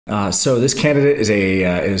So this candidate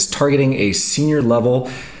is targeting a senior level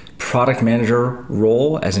product manager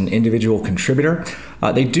role as an individual contributor.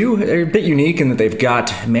 They're a bit unique in that they've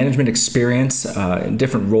got management experience in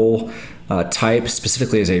different role type,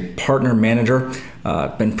 specifically as a partner manager.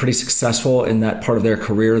 Been pretty successful in that part of their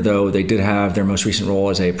career, though they did have their most recent role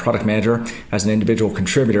as a product manager, as an individual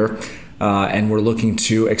contributor. And we're looking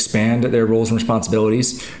to expand their roles and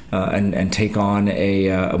responsibilities and take on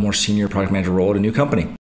a more senior product manager role at a new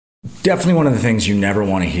company. Definitely one of the things you never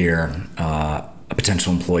want to hear a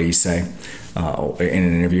potential employee say in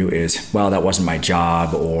an interview is, well, that wasn't my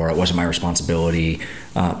job or it wasn't my responsibility.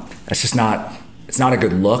 That's just not, it's not a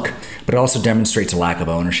good look, but it also demonstrates a lack of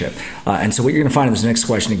ownership. And so what you're going to find in this next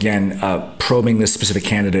question, again, probing this specific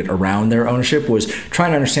candidate around their ownership, was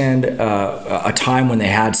trying to understand a time when they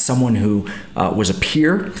had someone who was a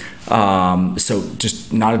peer, so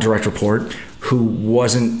just not a direct report, who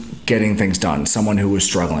wasn't getting things done, someone who was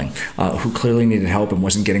struggling, who clearly needed help and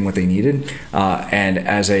wasn't getting what they needed. And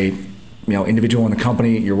as a individual in the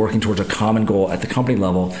company, you're working towards a common goal at the company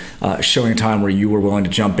level, showing a time where you were willing to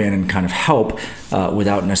jump in and kind of help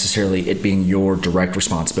without necessarily it being your direct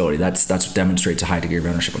responsibility. That's what demonstrates a high degree of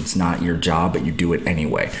ownership. It's not your job, but you do it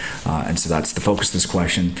anyway. And so that's the focus of this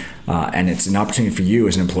question. And it's an opportunity for you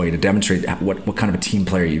as an employee to demonstrate what kind of a team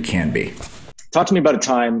player you can be. Talk to me about a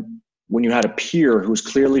time when you had a peer who was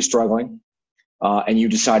clearly struggling and you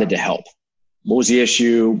decided to help. What was the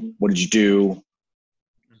issue? What did you do?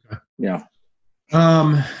 Yeah.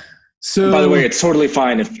 So, and by the way, it's totally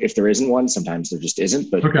fine if there isn't one. Sometimes there just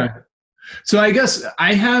isn't. But okay. So I guess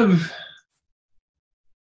I've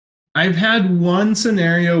had one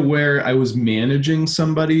scenario where I was managing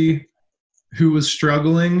somebody who was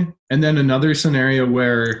struggling, and then another scenario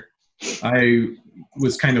where I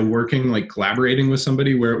was kind of working, like collaborating with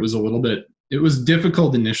somebody, where it was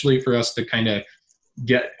difficult initially for us to kind of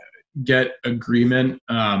get agreement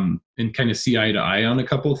and kind of see eye to eye on a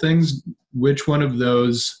couple of things. Which one of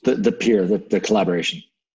those? The peer, the collaboration.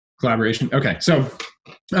 Collaboration. Okay. So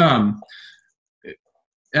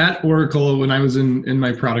at Oracle, when I was in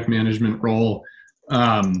my product management role,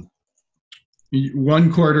 one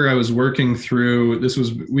quarter I was working through,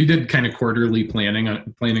 we did kind of quarterly planning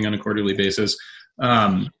on a quarterly basis.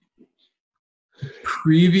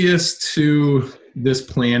 Previous to this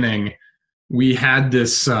planning, we had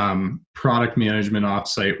this product management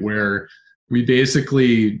offsite where we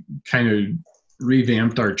basically kind of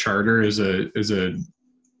revamped our charter as a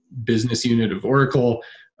business unit of Oracle,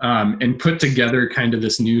 and put together kind of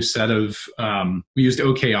this new set of, we used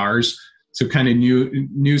OKRs, so kind of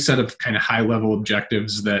new set of kind of high level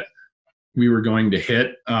objectives that we were going to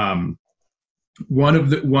hit. One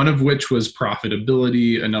of which was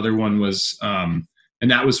profitability. Another one was, and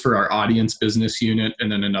that was for our audience business unit.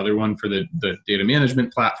 And then another one for the data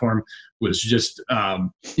management platform was just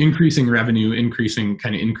increasing revenue,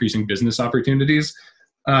 increasing business opportunities.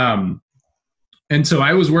 And so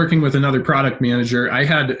I was working with another product manager. I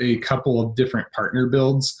had a couple of different partner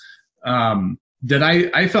builds that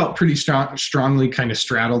I felt pretty strongly kind of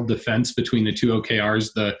straddled the fence between the two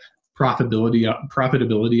OKRs, the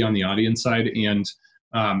profitability on the audience side, and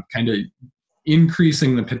kind of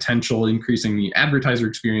increasing the potential, increasing the advertiser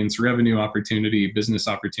experience, revenue opportunity, business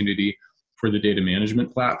opportunity for the data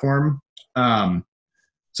management platform.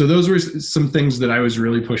 So those were some things that I was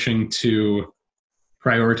really pushing to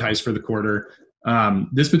prioritize for the quarter.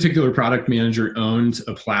 This particular product manager owned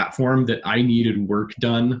a platform that I needed work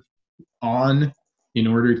done on in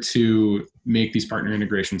order to make these partner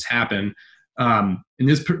integrations happen. And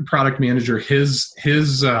this product manager, his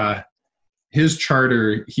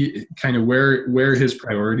charter, he kind of where his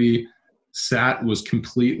priority sat was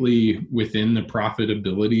completely within the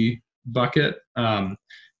profitability bucket. And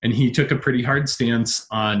he took a pretty hard stance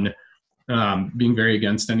on being very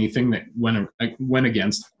against anything that went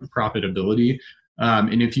against profitability.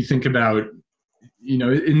 And if you think about,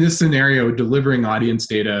 in this scenario, delivering audience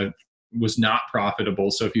data was not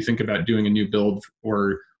profitable. So if you think about doing a new build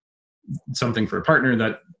or something for a partner,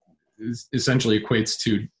 that essentially equates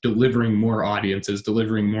to delivering more audiences,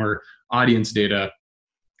 delivering more audience data,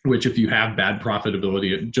 which if you have bad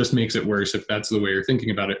profitability, it just makes it worse if that's the way you're thinking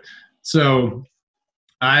about it. So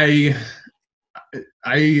I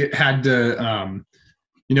had to,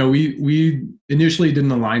 we initially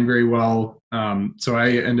didn't align very well. So I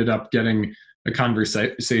ended up getting a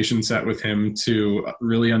conversation set with him to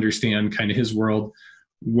really understand kind of his world,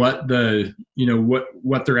 what the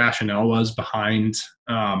rationale was behind,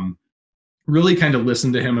 really kind of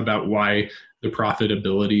listen to him about why the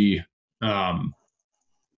profitability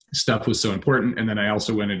stuff was so important. And then I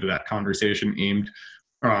also went into that conversation aimed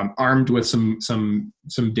armed with some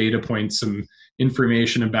data points, some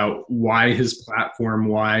information about why his platform,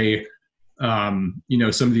 why some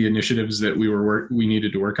of the initiatives that we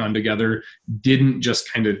needed to work on together didn't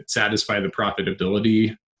just kind of satisfy the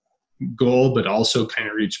profitability goal, but also kind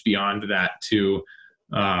of reach beyond that to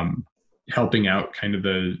helping out kind of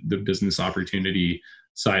the business opportunity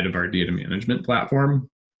side of our data management platform.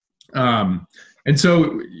 And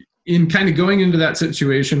so in kind of going into that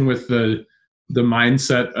situation with the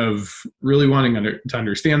mindset of really wanting to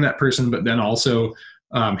understand that person, but then also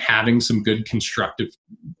having some good constructive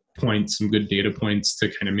points, some good data points to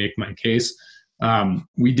kind of make my case.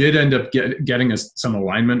 We did end up getting some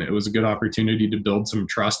alignment. It was a good opportunity to build some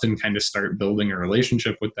trust and kind of start building a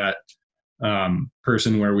relationship with that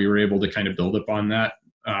person, where we were able to kind of build upon that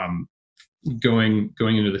going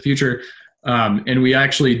into the future. And we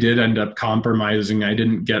actually did end up compromising. I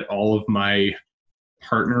didn't get all of my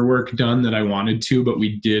partner work done that I wanted to, but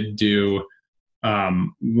we did do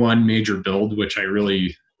one major build, which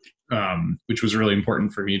was really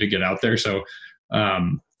important for me to get out there. So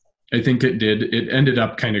I think it ended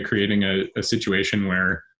up kind of creating a situation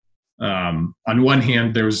where on one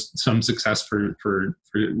hand, there was some success for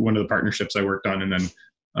one of the partnerships I worked on, and then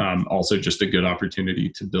also just a good opportunity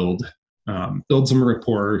to build some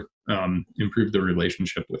rapport, improve the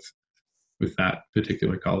relationship with that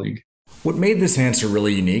particular colleague. What made this answer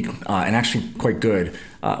really unique and actually quite good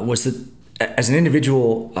was that as an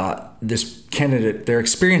individual, this candidate, their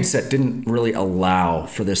experience set didn't really allow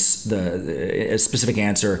for a specific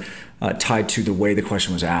answer tied to the way the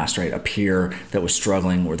question was asked, right? A peer that was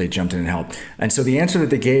struggling where they jumped in and helped. And so the answer that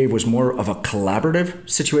they gave was more of a collaborative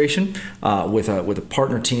situation with a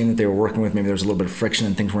partner team that they were working with. Maybe there was a little bit of friction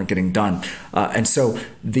and things weren't getting done. And so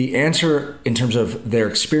the answer in terms of their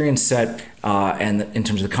experience set and in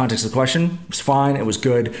terms of the context of the question was fine. It was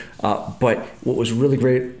good. But what was really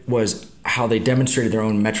great was how they demonstrated their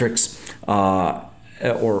own metrics,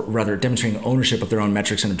 or rather demonstrating ownership of their own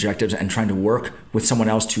metrics and objectives, and trying to work with someone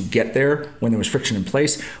else to get there when there was friction in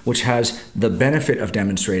place, which has the benefit of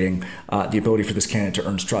demonstrating the ability for this candidate to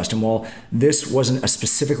earn trust. And while this wasn't a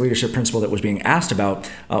specific leadership principle that was being asked about,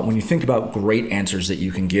 when you think about great answers that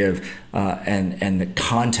you can give and the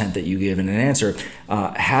content that you give in an answer,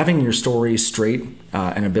 having your story straight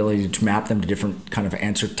and ability to map them to different kind of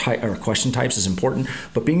answer type or question types is important,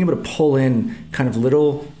 but being able to pull in kind of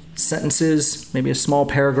little sentences, maybe a small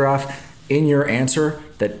paragraph in your answer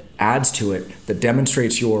that adds to it, that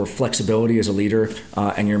demonstrates your flexibility as a leader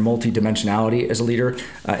and your multidimensionality as a leader.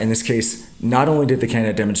 In this case, not only did the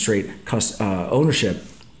candidate demonstrate ownership,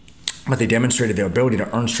 but they demonstrated their ability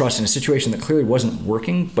to earn trust in a situation that clearly wasn't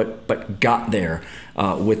working, but got there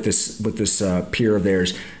with this peer of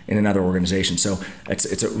theirs in another organization. So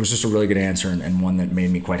it was just a really good answer and one that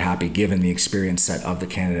made me quite happy given the experience set of the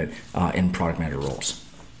candidate in product manager roles.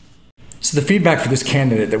 So the feedback for this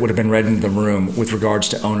candidate that would have been read into the room with regards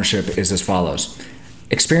to ownership is as follows.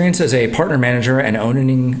 Experience as a partner manager and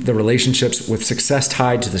owning the relationships with success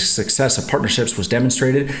tied to the success of partnerships was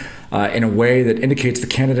demonstrated in a way that indicates the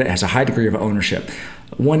candidate has a high degree of ownership.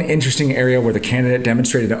 One interesting area where the candidate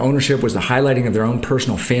demonstrated ownership was the highlighting of their own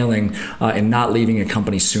personal failing in not leaving a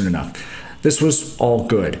company soon enough. This was all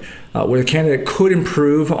good. Where the candidate could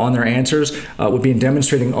improve on their answers would be in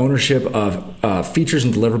demonstrating ownership of features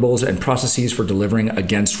and deliverables and processes for delivering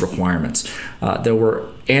against requirements. There were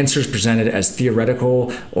answers presented as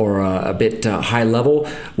theoretical or a bit high level,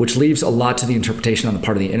 which leaves a lot to the interpretation on the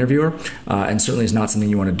part of the interviewer, and certainly is not something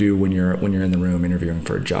you want to do when you're in the room interviewing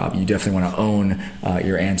for a job. You definitely want to own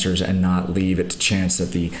your answers and not leave it to chance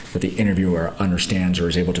that the interviewer understands or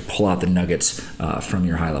is able to pull out the nuggets from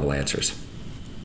your high level answers.